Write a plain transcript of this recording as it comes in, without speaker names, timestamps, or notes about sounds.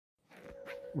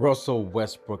Russell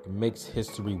Westbrook makes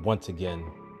history once again.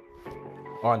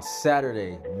 On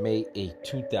Saturday, May 8,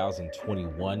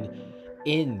 2021,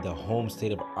 in the home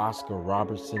state of Oscar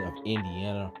Robertson of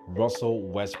Indiana, Russell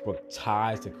Westbrook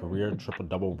ties the career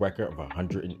triple-double record of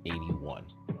 181.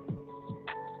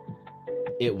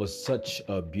 It was such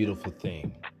a beautiful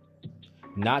thing.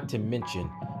 Not to mention,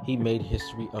 he made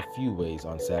history a few ways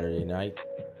on Saturday night.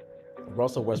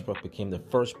 Russell Westbrook became the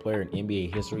first player in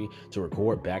NBA history to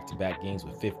record back-to-back games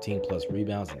with 15 plus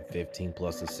rebounds and 15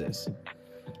 plus assists.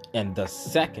 And the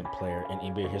second player in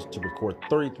NBA history to record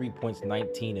 33 points,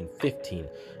 19, and 15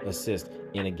 assists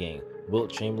in a game. Wilt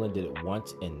Chamberlain did it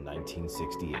once in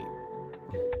 1968.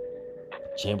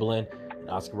 Chamberlain and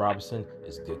Oscar Robertson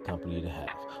is good company to have.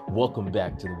 Welcome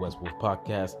back to the West Wolf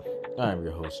Podcast. I'm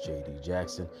your host, JD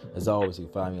Jackson. As always, you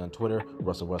can find me on Twitter,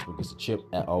 Russell Westbrook Gets a Chip,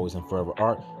 at Always and Forever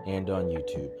Art, and on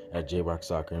YouTube at J-Rock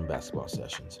Soccer and Basketball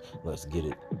Sessions. Let's get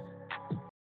it.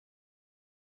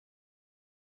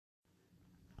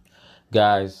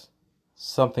 Guys,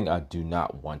 something I do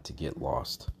not want to get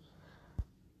lost.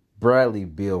 Bradley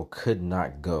Beal could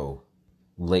not go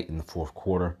late in the fourth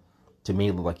quarter. To me,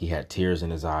 it looked like he had tears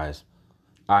in his eyes.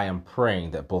 I am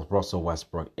praying that both Russell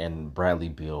Westbrook and Bradley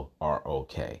Beal are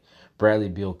okay. Bradley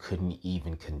Beal couldn't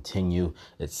even continue.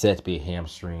 It's said to be a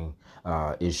hamstring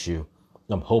issue.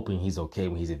 I'm hoping he's okay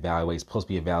when he's evaluated. He's supposed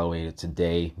to be evaluated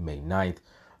today, May 9th.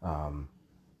 I'm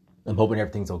hoping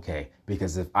everything's okay,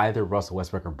 because if either Russell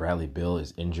Westbrook or Bradley Beal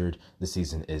is injured, the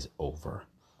season is over.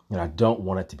 And I don't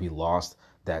want it to be lost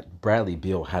that Bradley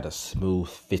Beal had a smooth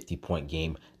 50-point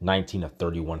game, 19 of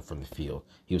 31 from the field.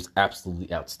 He was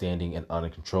absolutely outstanding and under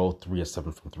control, 3 of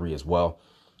 7 from 3 as well.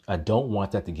 I don't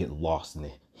want that to get lost in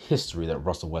the history that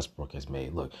Russell Westbrook has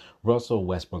made. Look, Russell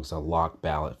Westbrook's a lock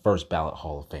ballot, first ballot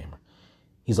Hall of Famer.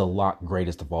 He's a lock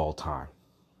greatest of all time.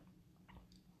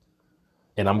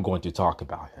 And I'm going to talk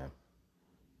about him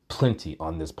plenty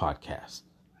on this podcast,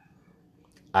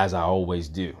 as I always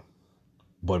do.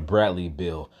 But Bradley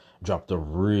Beal dropped a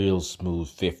real smooth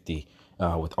 50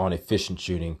 with on efficient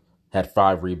shooting, had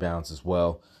 5 rebounds as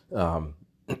well.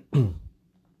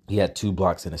 He had 2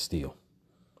 blocks and a steal.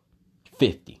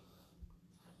 50.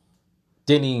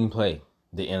 Didn't even play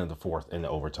the end of the fourth in the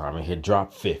overtime, and he had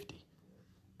dropped 50.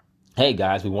 Hey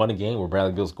guys, we won a game where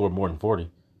Bradley Beal scored more than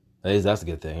 40. That's a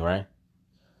good thing, right?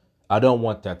 I don't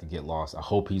want that to get lost. I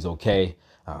hope he's okay.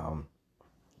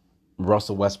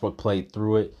 Russell Westbrook played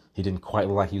through it. He didn't quite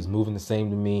look like he was moving the same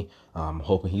to me. I'm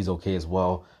hoping he's okay as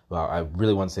well. But I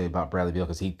really want to say about Bradley Beal,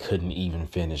 because he couldn't even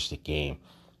finish the game.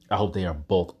 I hope they are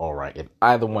both all right. If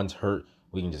either one's hurt,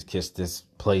 we can just kiss this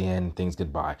play-in things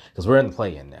goodbye, because we're in the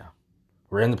play-in now.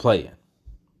 We're in the play-in.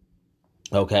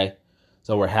 Okay?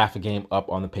 So we're half a game up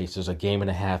on the Pacers, a game and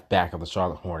a half back of the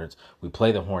Charlotte Hornets. We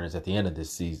play the Hornets at the end of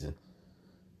this season.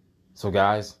 So,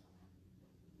 guys,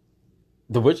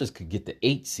 the Wizards could get the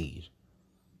 8th seed.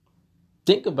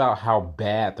 Think about how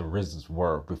bad the Wizards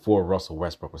were before Russell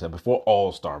Westbrook was there, before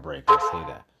All-Star break, let's say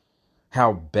that.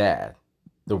 How bad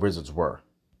the Wizards were.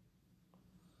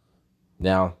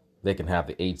 Now, they can have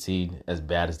the 8th seed as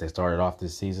bad as they started off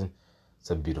this season. It's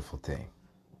a beautiful thing.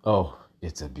 Oh,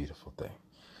 it's a beautiful thing.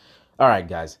 All right,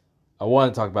 guys. I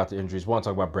want to talk about the injuries. I want to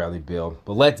talk about Bradley Beal.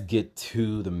 But let's get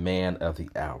to the man of the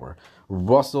hour.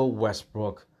 Russell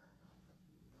Westbrook,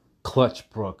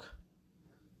 Clutchbrook,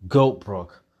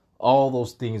 Goatbrook, all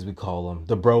those things we call him.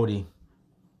 The Brody.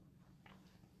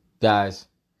 Guys,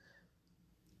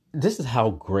 this is how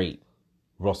great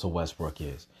Russell Westbrook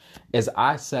is. As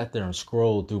I sat there and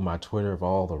scrolled through my Twitter of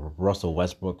all the Russell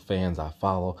Westbrook fans I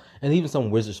follow, and even some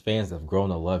Wizards fans that have grown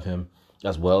to love him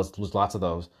as well. There's lots of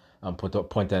those.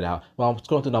 Point that out. Well, I'm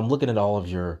scrolling through and I'm looking at all of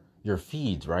your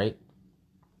feeds, right?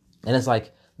 And it's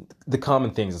like the common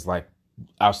things is like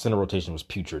our center rotation was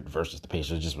putrid versus the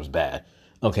Pacers just was bad.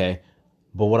 Okay.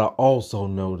 But what I also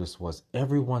noticed was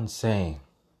everyone saying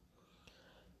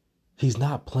he's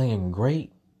not playing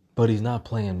great, but he's not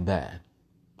playing bad.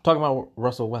 I'm talking about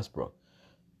Russell Westbrook.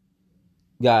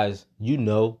 Guys, you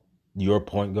know your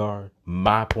point guard,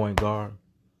 my point guard,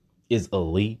 is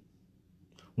elite.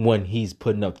 When he's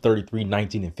putting up 33,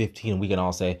 19, and 15, we can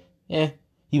all say,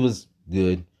 he was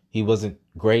good. He wasn't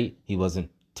great. He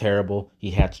wasn't terrible. He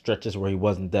had stretches where he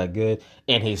wasn't that good.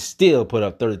 And he still put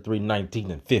up 33, 19,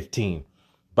 and 15.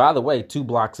 By the way, 2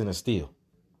 blocks and a steal.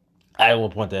 I will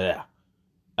point that out.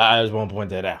 I just want to point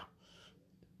that out.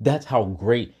 That's how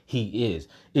great he is.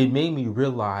 It made me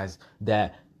realize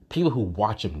that people who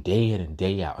watch him day in and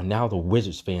day out, and now the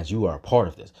Wizards fans, you are a part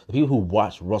of this. The people who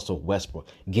watch Russell Westbrook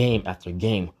game after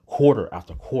game, quarter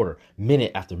after quarter,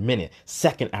 minute after minute,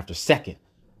 second after second,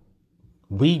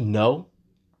 we know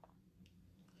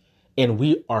And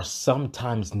we are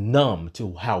sometimes numb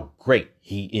to how great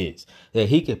he is. That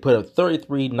he could put up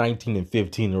 33, 19, and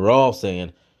 15. And we're all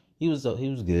saying he was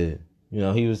good. You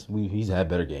know, he's had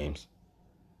better games.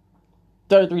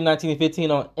 33, 19, and 15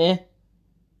 on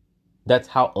That's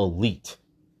how elite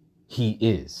he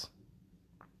is.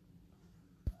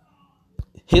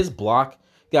 His block,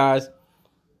 guys,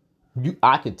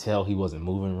 I could tell he wasn't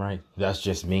moving right. That's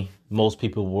just me. Most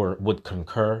people would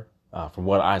concur from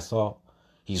what I saw.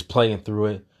 He's playing through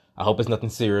it. I hope it's nothing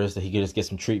serious, that he can just get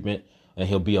some treatment and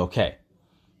he'll be okay.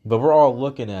 But we're all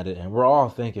looking at it and we're all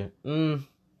thinking,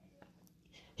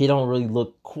 he don't really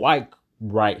look quite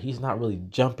right. He's not really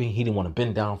jumping. He didn't want to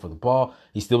bend down for the ball.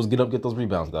 He still was getting up, get those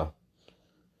rebounds though.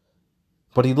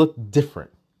 But he looked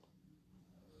different.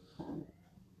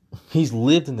 He's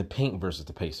lived in the paint versus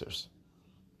the Pacers.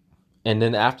 And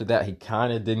then after that, he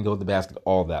kind of didn't go to the basket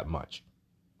all that much.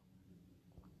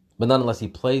 But nonetheless, he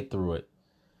played through it.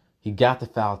 He got the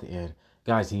foul at the end.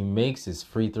 Guys, he makes his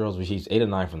free throws, which he's 8 of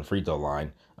 9 from the free throw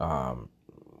line,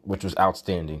 which was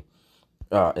outstanding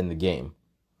in the game.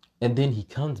 And then he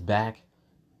comes back,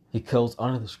 he goes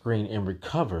under the screen and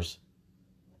recovers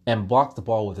and blocks the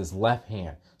ball with his left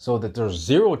hand so that there's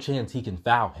zero chance he can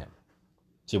foul him.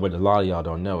 See, what a lot of y'all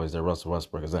don't know is that Russell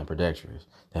Westbrook is ambidextrous.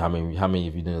 How many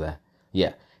of you knew that?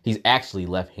 Yeah, he's actually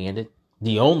left-handed.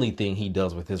 The only thing he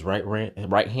does with his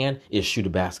right hand is shoot a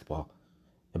basketball.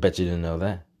 I bet you didn't know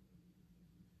that.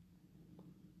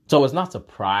 So it's not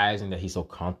surprising that he's so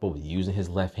comfortable with using his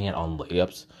left hand on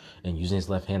layups and using his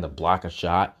left hand to block a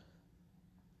shot.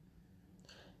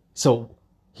 So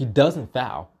he doesn't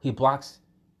foul. He blocks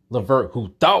LeVert,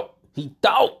 who thought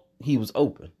he was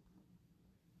open.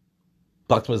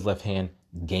 Blocked with his left hand.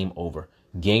 Game over.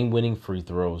 Game-winning free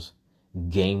throws.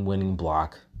 Game-winning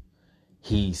block.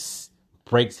 He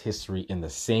breaks history in the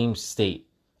same state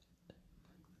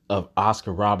of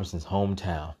Oscar Robertson's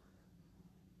hometown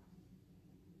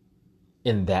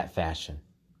in that fashion.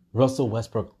 Russell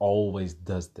Westbrook always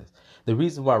does this. The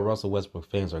reason why Russell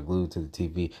Westbrook fans are glued to the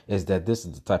TV is that this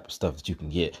is the type of stuff that you can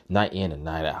get night in and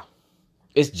night out.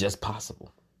 It's just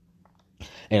possible.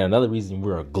 And another reason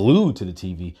we're glued to the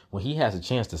TV, when he has a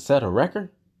chance to set a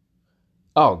record,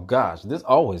 oh gosh, this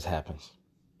always happens.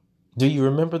 Do you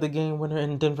remember the game winner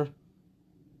in Denver?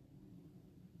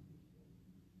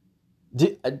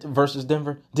 Versus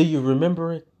Denver? Do you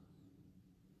remember it?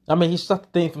 I mean, he shot the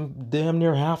thing from damn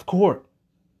near half court.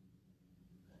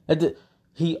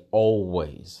 He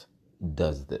always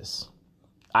does this.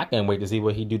 I can't wait to see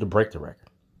what he do to break the record.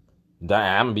 I'm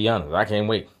going to be honest. I can't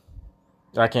wait.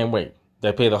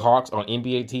 They play the Hawks on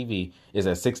NBA TV. Is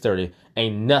at 6:30.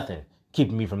 Ain't nothing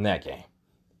keeping me from that game.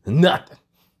 Nothing.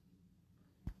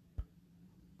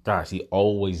 Guys, he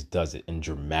always does it in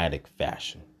dramatic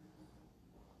fashion.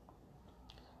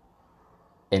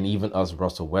 And even us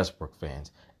Russell Westbrook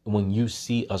fans, when you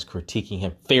see us critiquing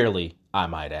him fairly, I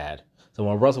might add. So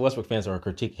when Russell Westbrook fans are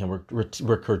critiquing him, we're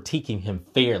critiquing him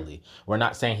fairly. We're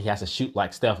not saying he has to shoot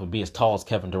like Steph and be as tall as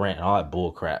Kevin Durant and all that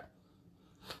bull crap.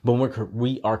 But when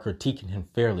we are critiquing him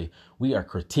fairly, we are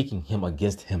critiquing him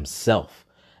against himself.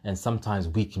 And sometimes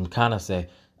we can kind of say,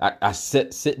 I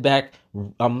sit back,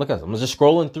 I'm just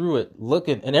scrolling through it,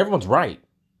 looking, and everyone's right.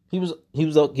 He was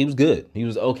good. He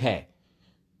was okay.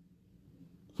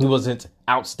 He wasn't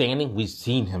outstanding. We've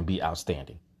seen him be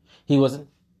outstanding. He wasn't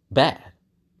bad.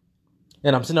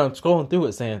 And I'm sitting there scrolling through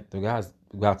it saying, the guy's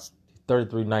got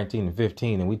 33, 19, and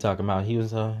 15, and we talking about he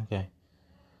was okay.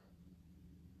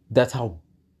 That's how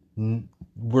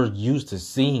we're used to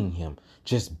seeing him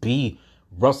just be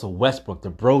Russell Westbrook,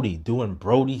 the Brody, doing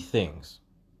Brody things.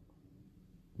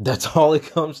 That's all it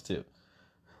comes to.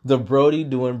 The Brody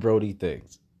doing Brody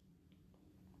things.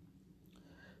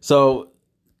 So,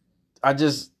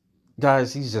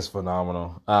 guys, he's just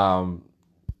phenomenal.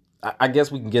 I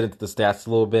guess we can get into the stats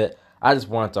a little bit. I just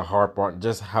wanted to harp on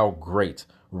just how great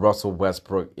Russell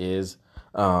Westbrook is.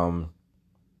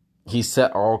 He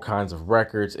set all kinds of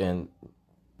records, and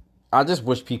I just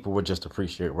wish people would just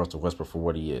appreciate Russell Westbrook for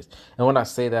what he is. And when I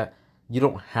say that, you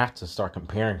don't have to start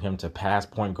comparing him to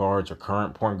past point guards or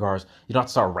current point guards. You don't have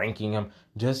to start ranking him.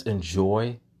 Just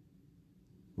enjoy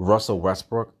Russell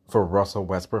Westbrook for Russell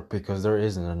Westbrook, because there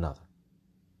isn't another.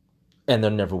 And there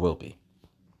never will be.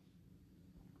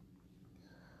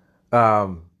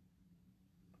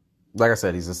 Like I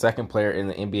said, he's the second player in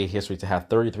the NBA history to have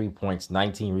 33 points,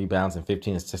 19 rebounds, and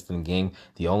 15 assists in a game.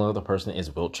 The only other person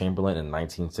is Wilt Chamberlain in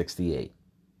 1968.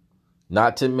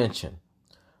 Not to mention,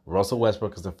 Russell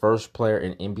Westbrook is the first player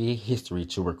in NBA history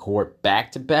to record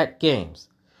back-to-back games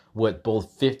with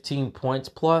both 15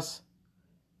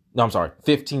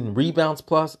 rebounds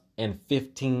plus and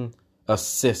 15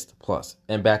 assist plus,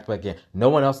 and back-to-back game. No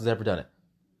one else has ever done it.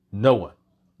 No one.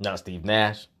 Not Steve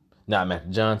Nash, not Magic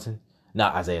Johnson,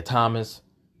 not Isaiah Thomas,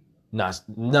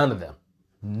 none of them.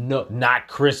 No, not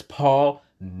Chris Paul.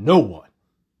 No one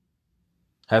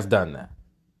has done that.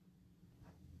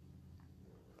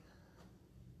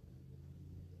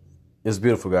 It's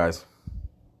beautiful, guys.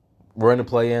 We're in the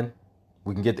play-in.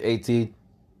 We can get the 18.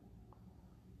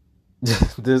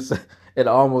 It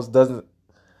almost doesn't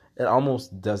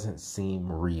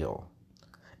seem real.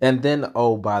 And then,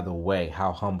 oh, by the way,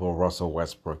 how humble Russell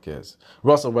Westbrook is.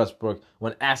 Russell Westbrook,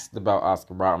 when asked about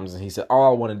Oscar Robertson, he said,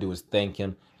 all I want to do is thank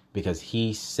him because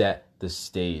he set the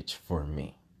stage for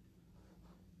me.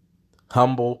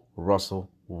 Humble Russell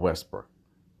Westbrook.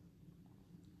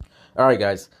 All right,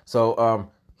 guys. So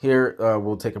here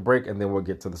we'll take a break and then we'll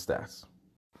get to the stats.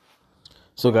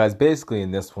 So, guys, basically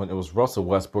in this one, it was Russell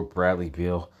Westbrook, Bradley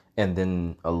Beal, and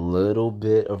then a little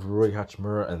bit of Rui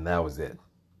Hachimura, and that was it.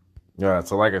 Yeah,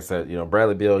 so like I said,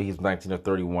 Bradley Beal, he's 19 of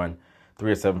 31,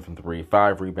 3 of 7 from 3,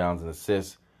 5 rebounds and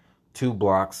assists, 2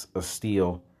 blocks, a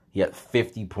steal. He had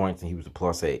 50 points and he was a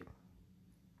 +8.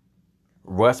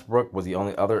 Westbrook was the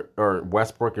only other, or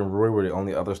Westbrook and Rui were the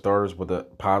only other starters with a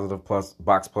positive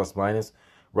box plus minus.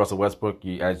 Russell Westbrook,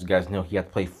 as you guys know, he had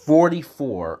to play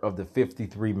 44 of the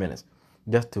 53 minutes.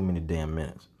 That's too many damn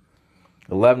minutes.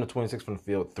 11 of 26 from the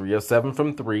field, 3 of 7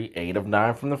 from 3, 8 of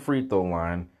 9 from the free throw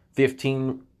line,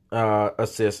 15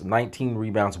 assists, 19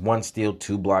 rebounds, 1 steal,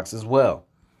 2 blocks as well.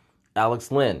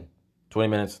 Alex Len, 20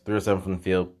 minutes, 3 of 7 from the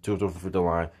field, 2 of 2 from the free throw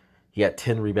line. He had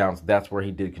 10 rebounds. That's where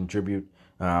he did contribute.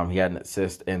 He had an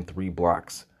assist and 3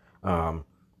 blocks.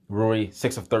 Rui,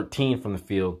 6 of 13 from the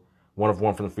field, 1 of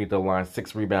 1 from the free throw line,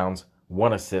 6 rebounds,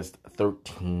 1 assist,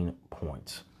 13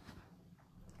 points.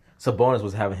 Sabonis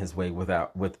was having his way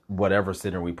with whatever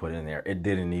center we put in there. It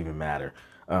didn't even matter.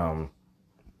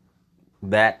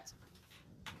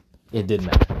 It didn't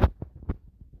matter.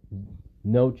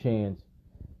 No chance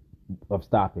of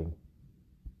stopping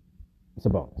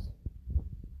Sabonis.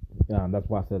 That's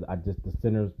why I said the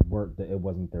centers it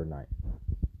wasn't their night.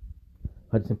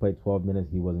 Hudson played 12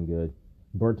 minutes. He wasn't good.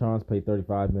 Bertans played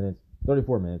 34 minutes.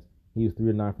 He was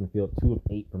 3 of 9 from the field, 2 of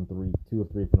 8 from 3, 2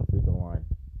 of 3 from the free throw line,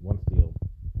 1 steal.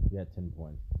 He had 10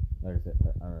 points. Like I said,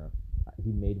 I don't know.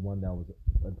 He made one that was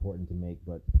important to make,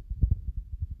 but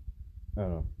I don't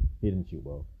know. He didn't shoot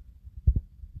well.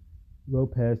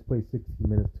 Lopez played 60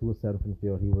 minutes, 2 of 7 from the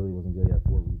field. He really wasn't good. He had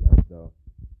 4 rebounds, though.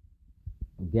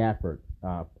 Gafford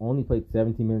only played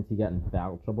 17 minutes. He got in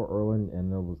foul trouble early,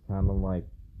 and it was kind of like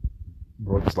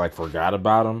Brooks forgot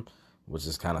about him, which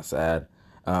is kind of sad.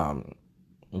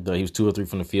 He was 2 of 3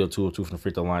 from the field, 2 of 2 from the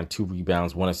free throw line, 2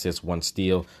 rebounds, 1 assist, 1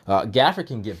 steal. Gafford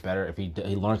can get better if he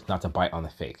learns not to bite on the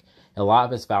fake. A lot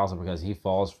of his fouls are because he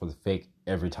falls for the fake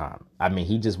every time. I mean,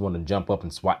 he just want to jump up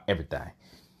and swat everything,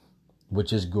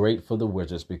 which is great for the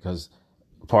Wizards because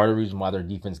part of the reason why their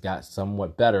defense got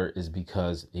somewhat better is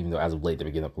because, even though as of late they've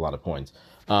been giving up a lot of points,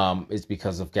 it's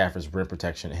because of Gafford's rim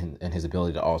protection and his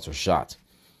ability to alter shots.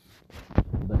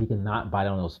 But he cannot bite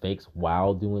on those fakes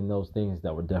while doing those things.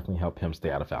 That would definitely help him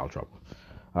stay out of foul trouble.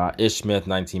 Ish Smith,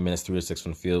 19 minutes, 3 of 6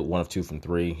 from the field, 1 of 2 from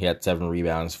 3. He had 7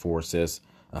 rebounds, 4 assists.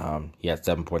 He had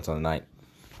 7 points on the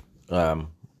night.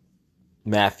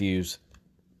 Matthews,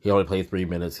 he only played 3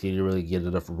 minutes. He didn't really get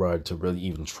enough run to really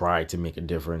even try to make a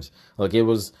difference. It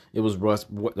was Russ.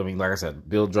 I mean, like I said,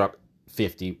 Bill dropped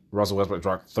 50. Russell Westbrook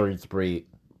dropped 33.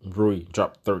 Rui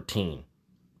dropped 13.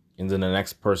 And then the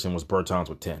next person was Bertans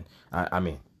with 10. I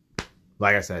mean,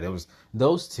 like I said, it was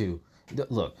those two.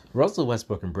 Look, Russell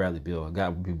Westbrook and Bradley Beal got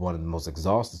to be one of the most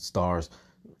exhausted stars,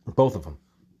 both of them,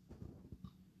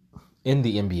 in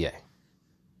the NBA.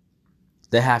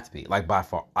 They have to be, by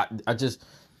far.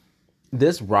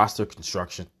 This roster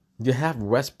construction, you have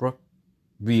Westbrook,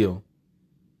 Beal,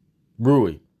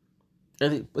 Rui.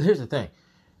 And here's the thing.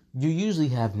 You usually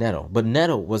have Neto, but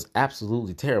Neto was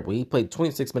absolutely terrible. He played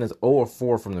 26 minutes, 0 of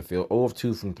 4 from the field, 0 of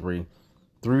 2 from 3,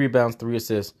 3 rebounds, 3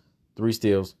 assists, 3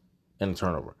 steals, and a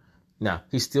turnover. Now,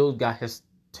 he still got his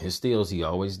steals, he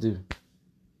always do.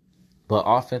 But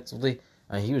offensively,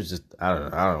 he was just, I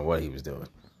don't know what he was doing.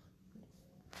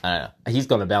 I don't know. He's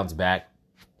going to bounce back,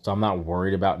 so I'm not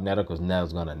worried about Neto because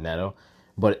Neto's going to Neto.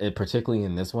 But particularly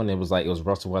in this one, it was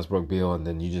Russell Westbrook, Beal, and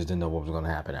then you just didn't know what was going to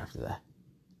happen after that.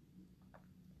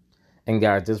 And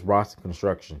guys, this roster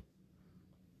construction,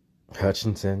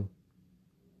 Hutchinson,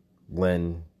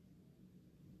 Len,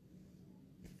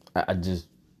 I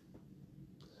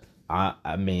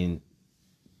mean,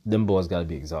 them boys got to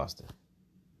be exhausted.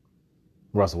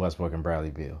 Russell Westbrook and Bradley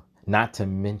Beal. Not to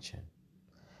mention,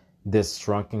 this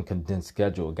shrunken, condensed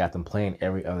schedule got them playing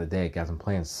every other day. Got them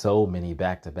playing so many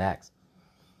back-to-backs.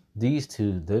 These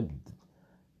two,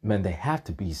 man, they have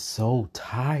to be so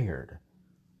tired.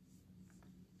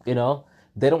 You know,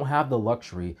 they don't have the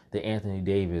luxury that Anthony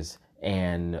Davis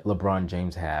and LeBron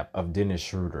James have of Dennis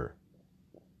Schroeder.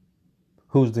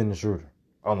 Who's Dennis Schroeder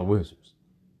on the Wizards?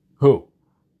 Who?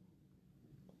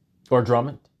 Or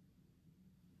Drummond?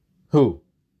 Who?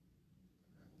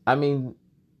 I mean,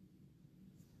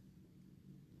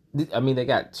 they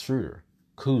got Schroeder,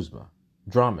 Kuzma,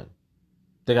 Drummond.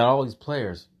 They got all these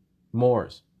players,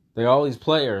 Morris. They got all these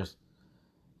players,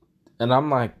 and I'm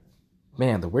like,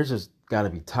 man, the Wizards got to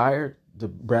be tired. The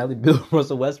Bradley Beal,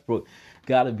 Russell Westbrook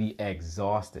got to be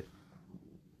exhausted.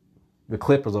 The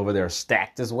Clippers over there are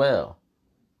stacked as well.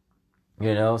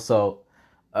 You know, so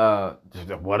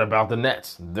what about the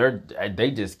Nets?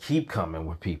 They just keep coming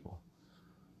with people.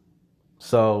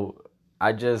 So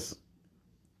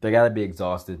they got to be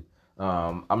exhausted.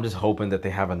 I'm just hoping that they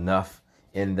have enough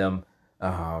in them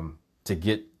to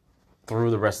get through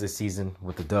the rest of the season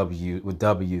with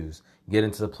W's, get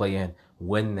into the play-in,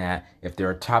 win that. If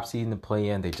they're a top seed in the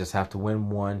play-in, they just have to win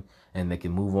one, and they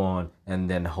can move on. And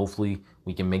then hopefully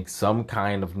we can make some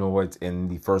kind of noise in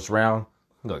the first round.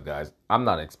 Look, guys, I'm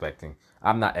not expecting.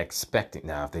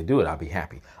 Now, if they do it, I'll be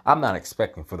happy. I'm not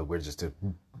expecting for the Wizards to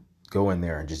go in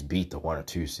there and just beat the 1 or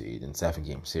 2 seed in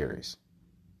 7-game series.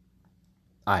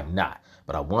 I'm not,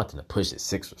 but I want them to push it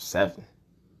 6 or 7.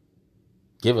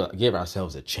 Give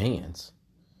ourselves a chance.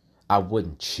 I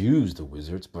wouldn't choose the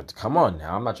Wizards, but come on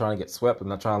now. I'm not trying to get swept. I'm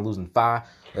not trying to lose in 5.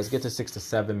 Let's get to 6 to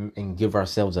 7 and give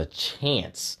ourselves a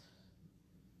chance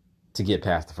to get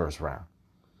past the first round.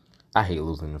 I hate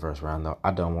losing in the first round, though.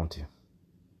 I don't want to.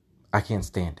 I can't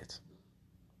stand it.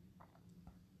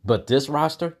 But this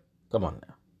roster, come on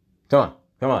now.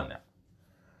 Come on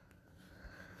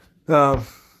now.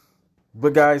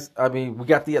 But guys, we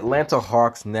got the Atlanta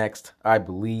Hawks next, I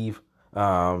believe.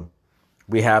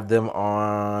 We have them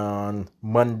on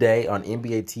Monday on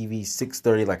NBA TV,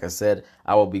 6:30. Like I said,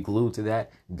 I will be glued to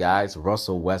that. Guys,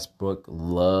 Russell Westbrook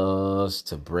loves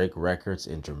to break records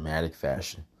in dramatic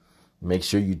fashion. Make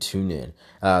sure you tune in.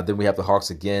 Then we have the Hawks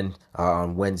again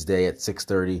on Wednesday at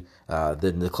 6:30.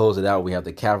 Then to close it out, we have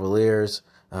the Cavaliers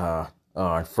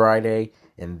on Friday.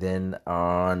 And then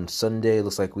on Sunday, it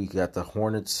looks like we got the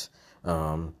Hornets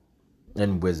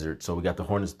and Wizards. So we got the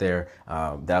Hornets there.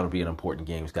 That'll be an important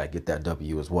game. We've got to get that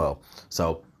W as well.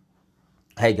 So,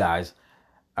 hey, guys,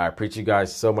 I appreciate you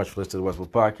guys so much for listening to the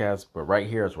Westbrook Podcast. But right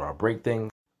here is where I break things.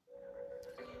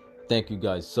 Thank you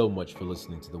guys so much for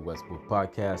listening to the Westbrook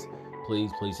Podcast.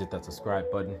 Please hit that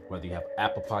subscribe button, whether you have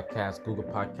Apple Podcasts, Google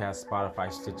Podcasts,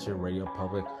 Spotify, Stitcher, Radio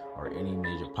Public, or any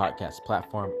major podcast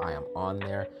platform. I am on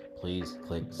there. Please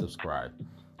click subscribe.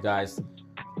 Guys,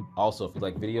 also, if you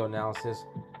like video analysis,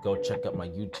 go check out my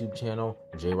YouTube channel,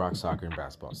 J-Rock Soccer and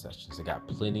Basketball Sessions. I got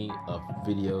plenty of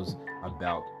videos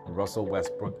about Russell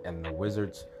Westbrook and the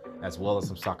Wizards, as well as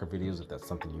some soccer videos if that's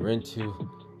something you're into.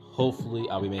 Hopefully,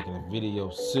 I'll be making a video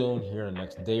soon here in the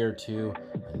next day or 2.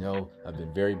 I know I've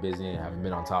been very busy and haven't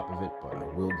been on top of it, but I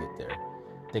will get there.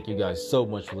 Thank you guys so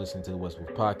much for listening to the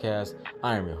Westbrook Podcast.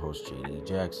 I am your host, JD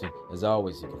Jackson. As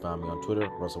always, you can find me on Twitter,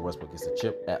 Russell Westbrook is the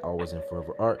Chip, at Always and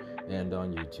Forever Art, and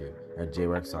on YouTube at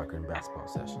J-Rock Soccer and Basketball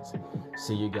Sessions.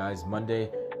 See you guys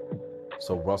Monday,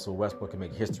 so Russell Westbrook can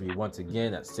make history once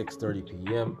again at 6:30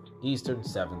 p.m. Eastern,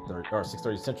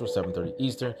 6:30 Central, 7:30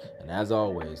 Eastern. And as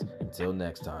always, until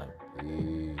next time,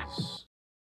 peace.